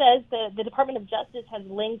 And he says the Department of Justice has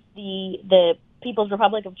linked the People's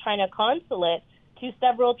Republic of China consulate to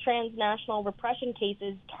several transnational repression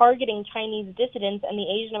cases targeting Chinese dissidents and the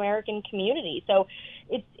Asian American community. So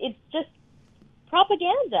it's just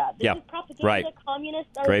propaganda. This is propaganda. Right.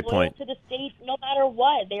 Communists are Great loyal point. to the state no matter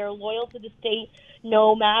what. They are loyal to the state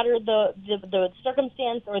no matter the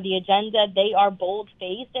circumstance or the agenda. They are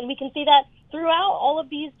bold-faced, and we can see that throughout all of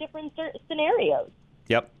these different scenarios.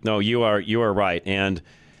 Yep. No, you are right. And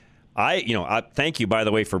I thank you, by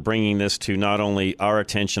the way, for bringing this to not only our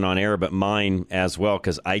attention on air, but mine as well,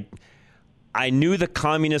 because I knew the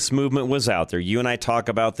communist movement was out there. You and I talk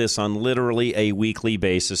about this on literally a weekly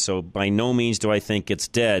basis, so by no means do I think it's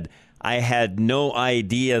dead. I had no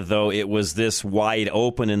idea, though, it was this wide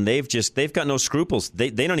open, and they've got no scruples. They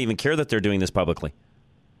don't even care that they're doing this publicly.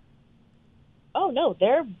 Oh no,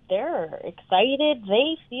 they're excited.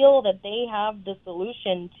 They feel that they have the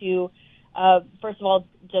solution to, first of all,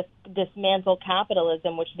 just dismantle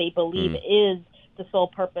capitalism, which they believe is the sole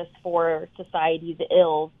purpose for society's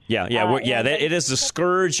ills. It is the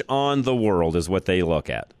scourge on the world, is what they look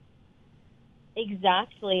at.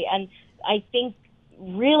 Exactly, and I think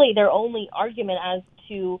really their only argument as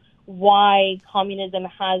to why communism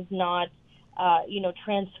has not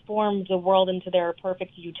transformed the world into their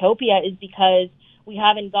perfect utopia is because we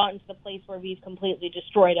haven't gotten to the place where we've completely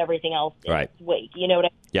destroyed everything else in its wake. You know what I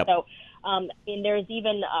mean? Yep. So, there's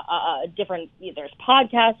even there's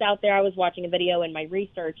podcasts out there. I was watching a video in my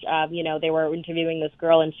research. They were interviewing this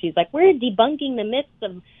girl, and she's like, "We're debunking the myths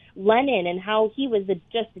of Lenin and how he was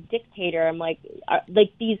just a dictator." I'm like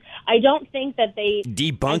these. I don't think that they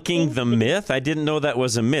debunking the myth. I didn't know that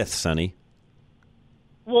was a myth, Sonny.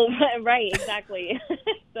 Well, right, exactly.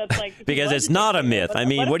 So it's like, because it's not a myth. I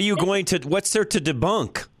mean, what's there to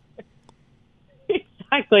debunk?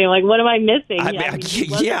 Exactly. I'm like, what am I missing? Are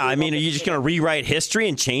you just going to rewrite history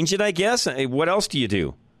and change it, I guess? What else do you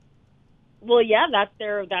do? Well, yeah, that's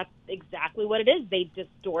exactly what it is. They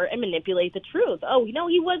distort and manipulate the truth. Oh,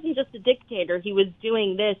 he wasn't just a dictator. He was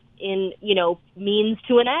doing this in, means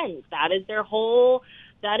to an end. That is their whole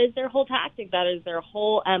tactic. That is their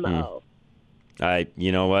whole MO.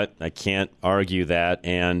 You know what? I can't argue that.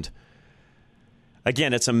 And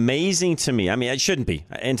again, it's amazing to me. I mean, it shouldn't be.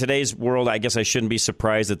 In today's world, I guess I shouldn't be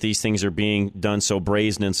surprised that these things are being done so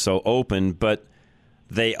brazen and so open, but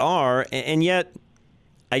they are. And yet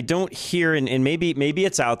I don't hear, and maybe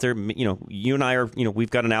it's out there, you and I are, we've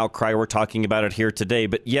got an outcry. We're talking about it here today,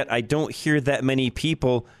 but yet I don't hear that many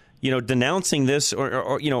people denouncing this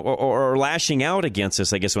or lashing out against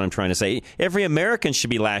this, I guess what I'm trying to say. Every American should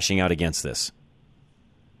be lashing out against this.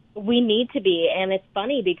 We need to be, and it's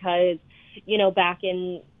funny because, back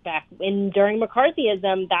in during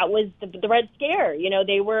McCarthyism, that was the Red Scare.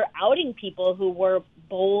 They were outing people who were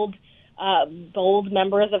bold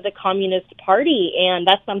members of the Communist Party, and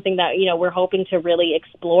that's something that we're hoping to really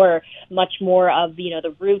explore much more of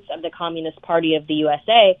the roots of the Communist Party of the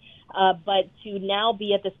USA. But to now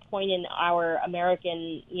be at this point in our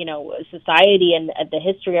American, society and the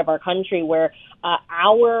history of our country where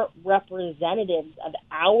our representatives of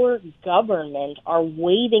our government are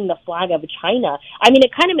waving the flag of China. I mean,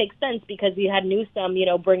 it kind of makes sense because we had Newsom,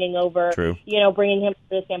 bringing over, bringing him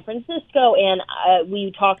to San Francisco. And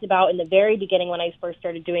we talked about in the very beginning when I first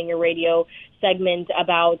started doing your radio segment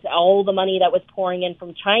about all the money that was pouring in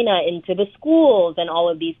from China into the schools and all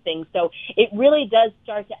of these things. So it really does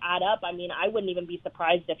start to add up. I mean, I wouldn't even be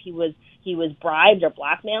surprised if he was bribed or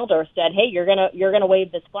blackmailed or said, "Hey, you're gonna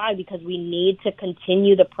wave this flag because we need to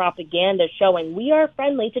continue the propaganda showing we are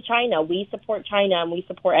friendly to China, we support China, and we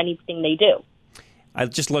support anything they do." I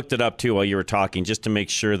just looked it up too while you were talking, just to make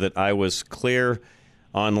sure that I was clear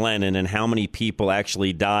on Lenin and how many people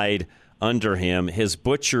actually died under him. His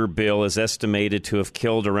butcher bill is estimated to have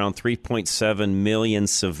killed around 3.7 million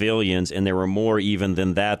civilians, and there were more even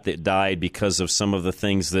than that died because of some of the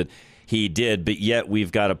things that he did. But yet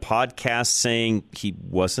we've got a podcast saying he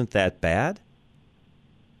wasn't that bad?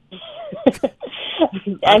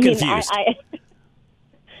 I'm confused.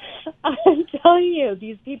 I'm telling you,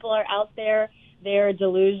 these people are out there. They're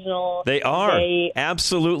delusional. They are.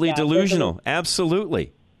 Absolutely delusional.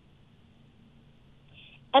 Absolutely.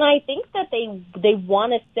 And I think that they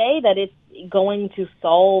want to say that it's, going to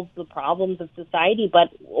solve the problems of society, but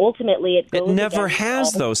ultimately it goes. It never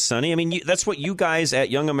has, though, Sonny. I mean, that's what you guys at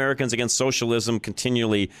Young Americans Against Socialism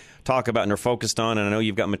continually talk about and are focused on, and I know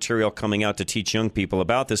you've got material coming out to teach young people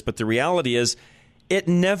about this, but the reality is it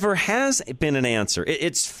never has been an answer.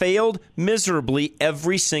 It's failed miserably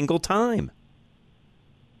every single time.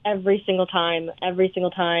 Every single time.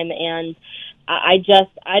 And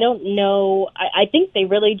I don't know. I think they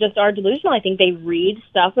really just are delusional. I think they read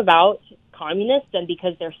stuff about communists, and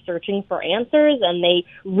because they're searching for answers, and they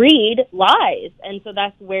read lies. And so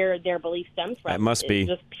that's where their belief stems from. It must be.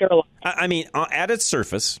 Just pure lies. I mean, at its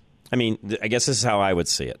surface, I guess this is how I would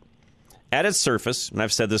see it. At its surface, and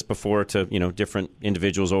I've said this before to, different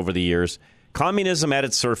individuals over the years, communism at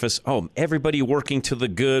its surface, everybody working to the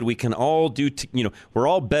good. We can all do, we're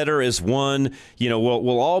all better as one.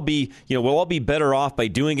 We'll all be better off by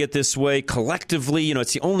doing it this way collectively.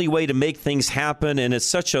 It's the only way to make things happen, and it's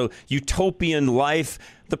such a utopian life.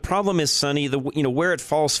 The problem is, Sonny, where it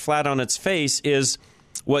falls flat on its face is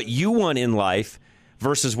what you want in life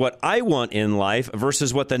versus what I want in life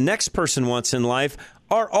versus what the next person wants in life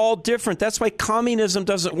are all different. That's why communism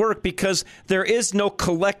doesn't work, because there is no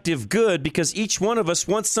collective good, because each one of us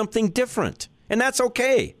wants something different. And that's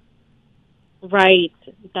okay. Right.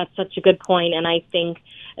 That's such a good point. And I think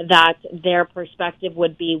that their perspective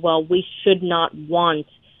would be, well, we should not want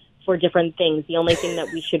for different things. The only thing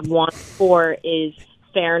that we should want for is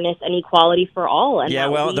fairness and equality for all. And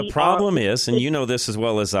the problem is, and you know this as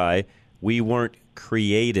well as I, we weren't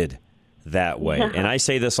created that way. And I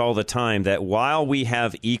say this all the time, that while we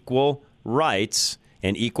have equal rights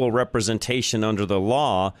and equal representation under the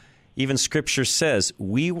law, even Scripture says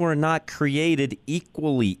we were not created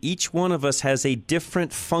equally. Each one of us has a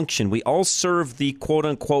different function. We all serve the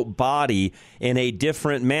quote-unquote body in a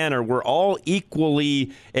different manner. We're all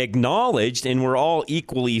equally acknowledged and we're all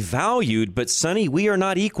equally valued. But, Sonny, we are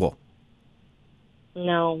not equal.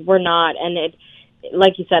 No, we're not. And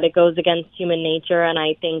like you said, it goes against human nature, and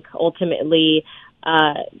I think ultimately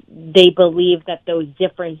they believe that those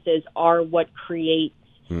differences are what creates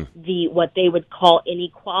what they would call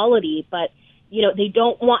inequality. But they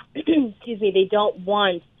don't want they don't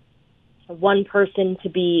want one person to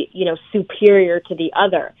be superior to the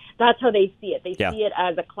other. That's how they see it. They see it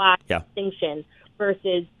as a class distinction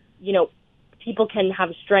versus people can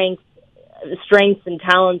have strengths and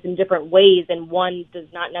talents in different ways, and one does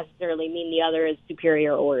not necessarily mean the other is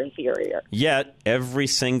superior or inferior. Yet, every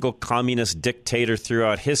single communist dictator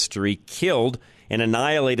throughout history killed and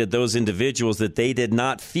annihilated those individuals that they did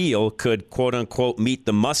not feel could, quote-unquote, meet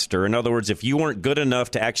the muster. In other words, if you weren't good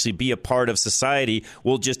enough to actually be a part of society,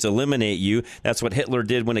 we'll just eliminate you. That's what Hitler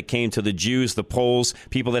did when it came to the Jews, the Poles,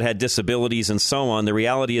 people that had disabilities, and so on. The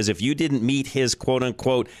reality is, if you didn't meet his,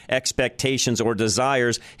 quote-unquote, expectations or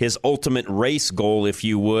desires, his ultimate race goal, if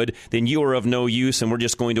you would, then you are of no use, and we're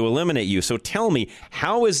just going to eliminate you. So tell me,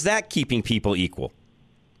 how is that keeping people equal?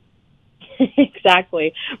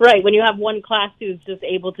 Exactly. Right. When you have one class who's just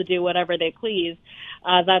able to do whatever they please,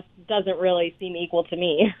 that doesn't really seem equal to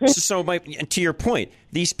me. So to your point,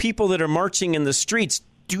 these people that are marching in the streets,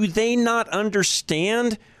 do they not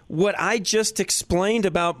understand what I just explained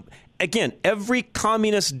about? Again, every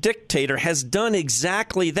communist dictator has done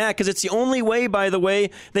exactly that, because it's the only way, by the way,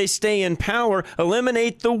 they stay in power.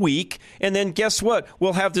 Eliminate the weak, and then guess what?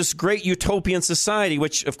 We'll have this great utopian society,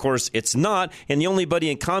 which, of course, it's not. And the only buddy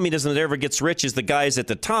in communism that ever gets rich is the guys at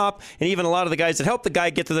the top. And even a lot of the guys that help the guy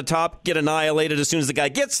get to the top get annihilated as soon as the guy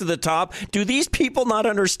gets to the top. Do these people not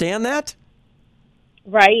understand that?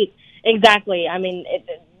 Right. Exactly. I mean,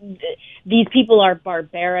 these people are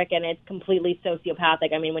barbaric, and it's completely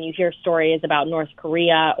sociopathic. I mean, when you hear stories about North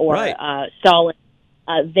Korea or Stalin,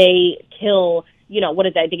 they kill, what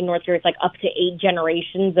is that? I think in North Korea it's like up to 8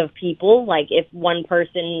 generations of people. Like if one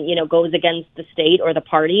person, goes against the state or the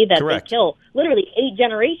party, that Correct. They kill literally 8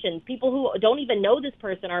 generations. People who don't even know this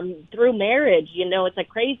person are through marriage. It's like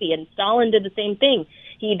crazy. And Stalin did the same thing.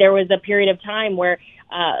 There was a period of time where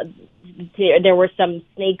there were some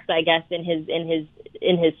snakes, I guess, in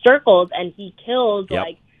his circles, and he killed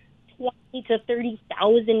like 20 to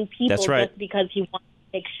 30,000 people just because he wanted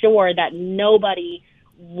to make sure that nobody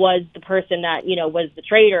was the person that was the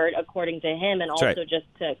traitor, according to him, and also just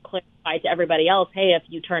to clarify to everybody else, hey, if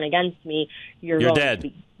you turn against me, you're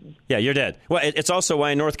dead. Yeah, you're dead. Well, it's also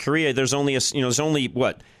why in North Korea there's only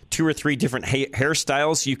what, 2 or 3 different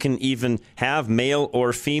hairstyles you can even have, male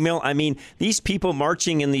or female. I mean, these people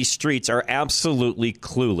marching in these streets are absolutely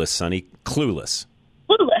clueless, Sonny. Clueless.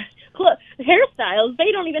 Hairstyles,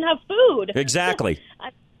 they don't even have food. Exactly.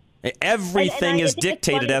 Everything is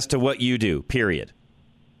dictated as to what you do, period.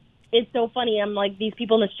 it's so funny. I'm like, these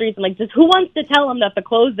people in the streets, I'm like, just who wants to tell them that the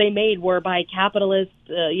clothes they made were by capitalist,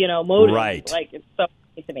 motives? Right. Like, it's so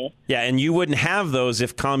funny to me. Yeah, and you wouldn't have those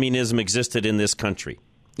if communism existed in this country.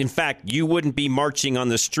 In fact, you wouldn't be marching on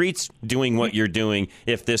the streets doing what you're doing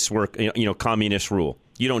if this were, communist rule.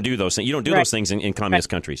 You don't do those things. You don't do those things in communist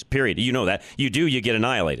countries, period. You know that. You do, you get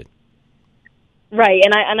annihilated. Right,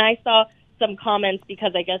 and I saw some comments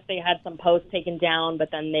because I guess they had some posts taken down, but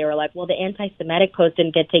then they were like, well, the anti-Semitic post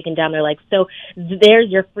didn't get taken down. They're like, so there's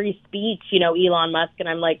your free speech, Elon Musk. And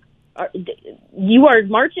I'm like, you are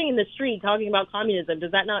marching in the street talking about communism.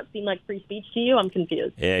 Does that not seem like free speech to you? I'm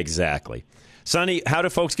confused. Exactly. Sonny, how do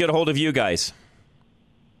folks get a hold of you guys?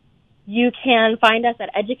 You can find us at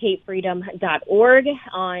educatefreedom.org,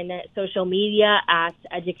 on social media at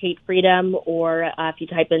educatefreedom, or if you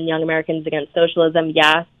type in Young Americans Against Socialism,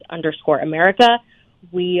 _America.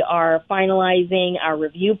 We are finalizing our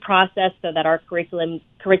review process so that our curriculum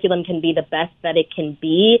can be the best that it can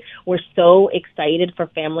be. We're so excited for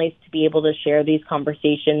families to be able to share these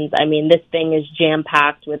conversations. I mean, this thing is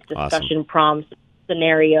jam-packed with discussion prompts,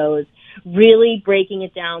 scenarios, really breaking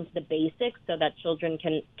it down to the basics so that children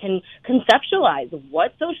can conceptualize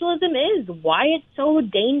what socialism is, why it's so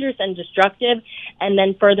dangerous and destructive, and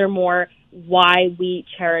then furthermore, why we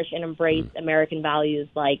cherish and embrace American values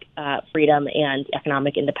like freedom and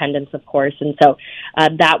economic independence, of course. And so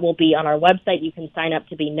that will be on our website. You can sign up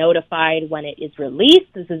to be notified when it is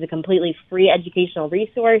released. This is a completely free educational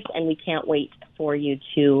resource, and we can't wait for you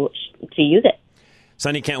to use it.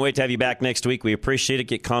 Sonny, can't wait to have you back next week. We appreciate it.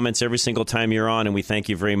 Get comments every single time you're on, and we thank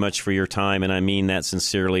you very much for your time, and I mean that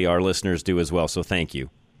sincerely. Our listeners do as well, so thank you.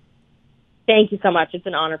 Thank you so much. It's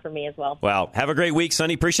an honor for me as well. Wow. Have a great week,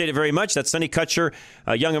 Sonny. Appreciate it very much. That's Sonny Kutcher,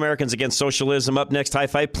 Young Americans Against Socialism. Up next, High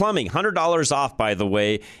Five Plumbing. $100 off, by the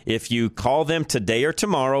way. If you call them today or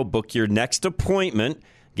tomorrow, book your next appointment.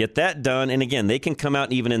 Get that done. And again, they can come out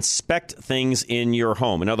and even inspect things in your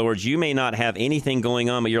home. In other words, you may not have anything going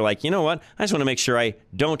on, but you're like, you know what? I just want to make sure I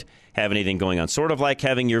don't have anything going on. Sort of like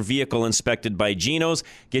having your vehicle inspected by Geno's.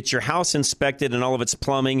 Get your house inspected and all of its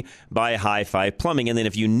plumbing by High Five Plumbing. And then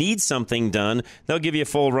if you need something done, they'll give you a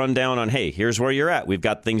full rundown on, hey, here's where you're at. We've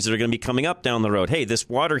got things that are going to be coming up down the road. Hey, this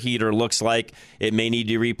water heater looks like it may need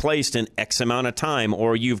to be replaced in X amount of time,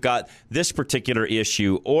 or you've got this particular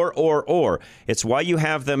issue, or. It's why you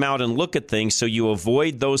have them out and look at things so you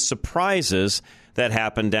avoid those surprises that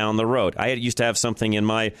happen down the road. I used to have something in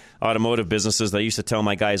my automotive businesses that I used to tell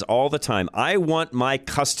my guys all the time. I want my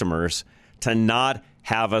customers to not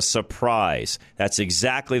have a surprise. That's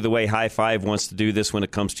exactly the way High Five wants to do this when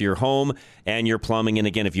it comes to your home and your plumbing. And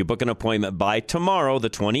again, if you book an appointment by tomorrow, the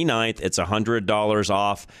 29th, it's $100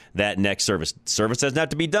 off that next service. Service doesn't have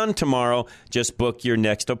to be done tomorrow. Just book your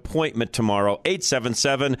next appointment tomorrow.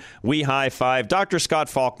 877-WE-HIGH-FIVE. Dr. Scott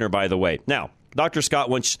Faulkner, by the way. Now, Dr. Scott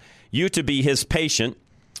wants you to be his patient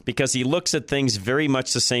because he looks at things very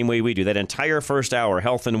much the same way we do. That entire first hour,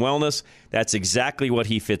 health and wellness, that's exactly what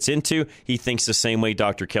he fits into. He thinks the same way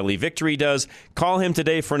Dr. Kelly Victory does. Call him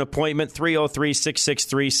today for an appointment,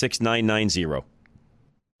 303-663-6990.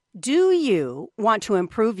 Do you want to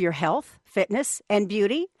improve your health, fitness, and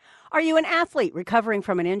beauty? Are you an athlete recovering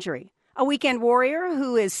from an injury? A weekend warrior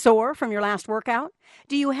who is sore from your last workout?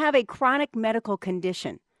 Do you have a chronic medical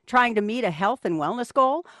condition trying to meet a health and wellness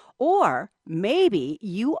goal? Or maybe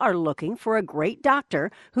you are looking for a great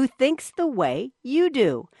doctor who thinks the way you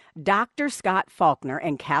do. Dr. Scott Faulkner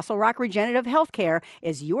and Castle Rock Regenerative Healthcare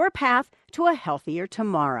is your path to a healthier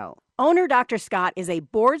tomorrow. Owner Dr. Scott is a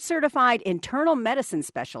board-certified internal medicine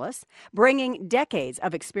specialist, bringing decades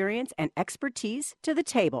of experience and expertise to the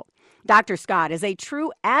table. Dr. Scott is a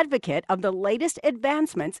true advocate of the latest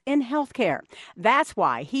advancements in healthcare. That's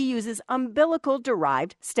why he uses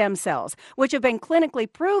umbilical-derived stem cells, which have been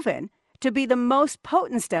clinically proven to be the most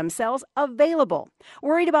potent stem cells available.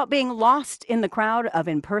 Worried about being lost in the crowd of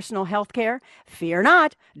impersonal healthcare? Fear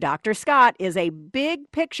not. Dr. Scott is a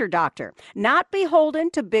big picture doctor, not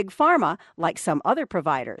beholden to big pharma like some other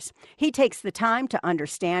providers. He takes the time to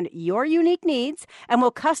understand your unique needs and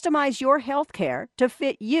will customize your healthcare to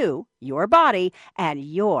fit you, your body, and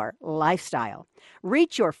your lifestyle.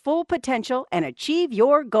 Reach your full potential and achieve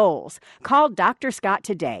your goals. Call Dr. Scott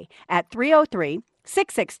today at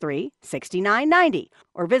 303-663-6990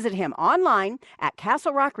 or visit him online at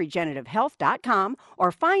castlerockregenerativehealth.com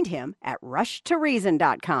or find him at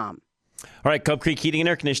rushtoreason.com. All right, Cub Creek Heating and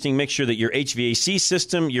Air Conditioning, make sure that your HVAC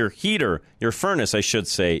system, your heater, your furnace, I should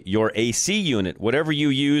say, your AC unit, whatever you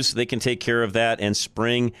use, they can take care of that, and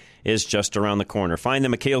spring is just around the corner. Find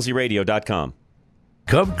them at klzradio.com.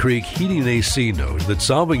 Cub Creek Heating and AC knows that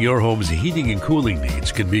solving your home's heating and cooling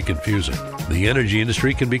needs can be confusing. The energy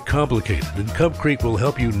industry can be complicated, and Cub Creek will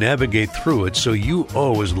help you navigate through it so you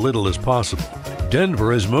owe as little as possible.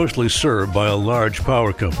 Denver is mostly served by a large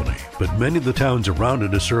power company, but many of the towns around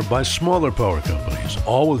it are served by smaller power companies,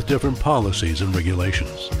 all with different policies and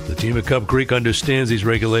regulations. The team at Cub Creek understands these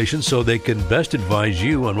regulations so they can best advise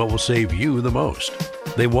you on what will save you the most.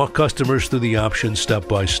 They walk customers through the options step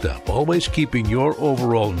by step, always keeping your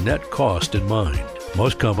overall net cost in mind.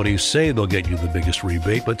 Most companies say they'll get you the biggest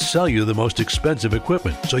rebate, but sell you the most expensive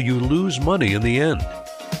equipment, so you lose money in the end.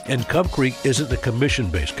 And Cub Creek isn't a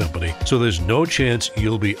commission-based company, so there's no chance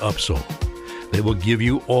you'll be upsold. They will give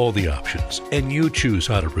you all the options, and you choose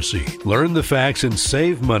how to proceed. Learn the facts and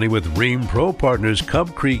save money with Rheem Pro Partners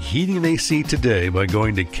Cub Creek Heating and AC today by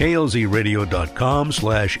going to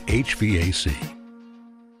klzradio.com/HVAC.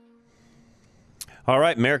 All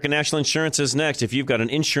right, American National Insurance is next. If you've got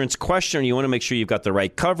an insurance question or you want to make sure you've got the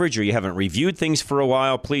right coverage or you haven't reviewed things for a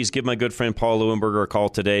while, please give my good friend Paul Leuenberger a call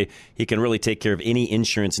today. He can really take care of any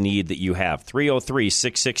insurance need that you have.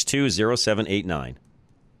 303-662-0789.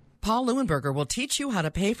 Paul Leuenberger will teach you how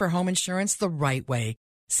to pay for home insurance the right way,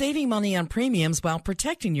 saving money on premiums while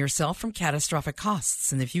protecting yourself from catastrophic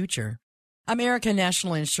costs in the future. American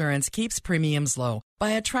National Insurance keeps premiums low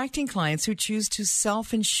by attracting clients who choose to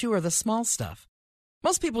self-insure the small stuff.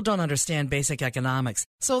 Most people don't understand basic economics,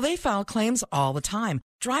 so they file claims all the time,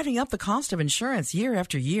 driving up the cost of insurance year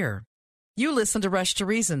after year. You listen to Rush to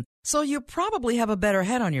Reason, so you probably have a better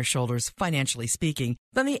head on your shoulders, financially speaking,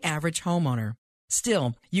 than the average homeowner.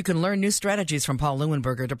 Still, you can learn new strategies from Paul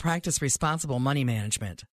Leuenberger to practice responsible money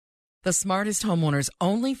management. The smartest homeowners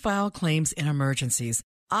only file claims in emergencies,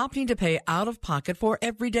 opting to pay out of pocket for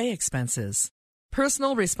everyday expenses.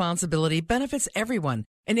 Personal responsibility benefits everyone,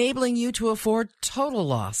 enabling you to afford total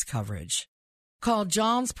loss coverage. Call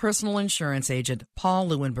John's personal insurance agent, Paul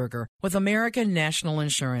Leuenberger, with American National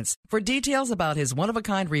Insurance for details about his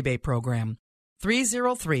one-of-a-kind rebate program.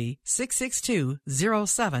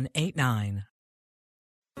 303-662-0789.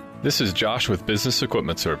 This is Josh with Business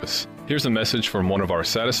Equipment Service. Here's a message from one of our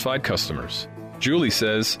satisfied customers. Julie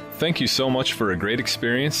says, "Thank you so much for a great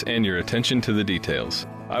experience and your attention to the details.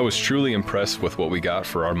 I was truly impressed with what we got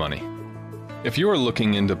for our money." If you are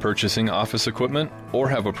looking into purchasing office equipment or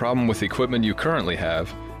have a problem with equipment you currently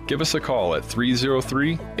have, give us a call at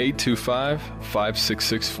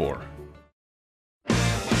 303-825-5664.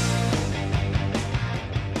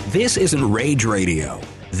 This isn't Rage Radio.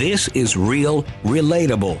 This is real,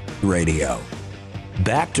 relatable radio.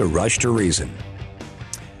 Back to Rush to Reason.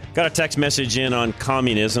 Got a text message in on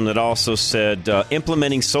communism that also said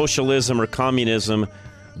implementing socialism or communism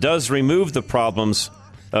does remove the problems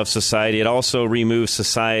of society. It also removes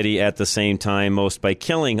society at the same time, most by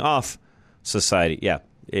killing off society. Yeah,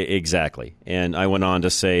 exactly. And I went on to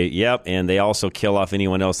say, yep, and they also kill off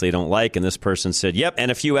anyone else they don't like. And this person said, yep, and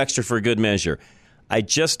a few extra for good measure. I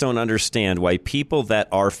just don't understand why people that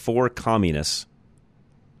are for communists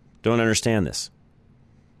don't understand this.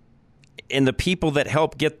 And the people that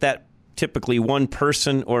help get that typically one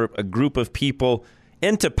person or a group of people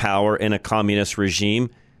into power in a communist regime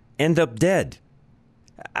end up dead.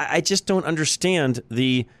 I just don't understand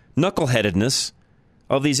the knuckleheadedness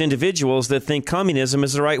of these individuals that think communism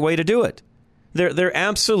is the right way to do it. They're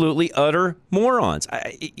absolutely utter morons.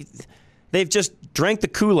 They've just drank the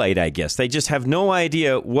Kool-Aid, I guess. They just have no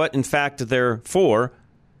idea what, in fact, they're for.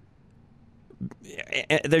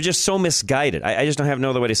 They're just so misguided. I just don't have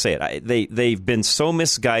no other way to say it. They've been so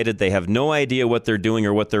misguided. They have no idea what they're doing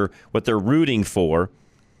or what they're rooting for.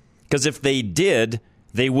 Because if they did,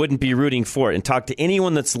 they wouldn't be rooting for it. And talk to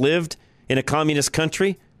anyone that's lived in a communist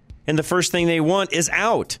country, and the first thing they want is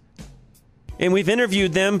out. And we've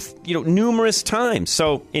interviewed them, numerous times.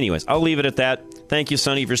 So, anyways, I'll leave it at that. Thank you,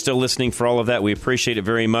 Sonny, if you're still listening for all of that. We appreciate it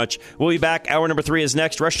very much. We'll be back. Hour number 3 is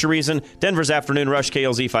next. Rush to Reason, Denver's Afternoon Rush,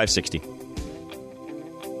 KLZ 560.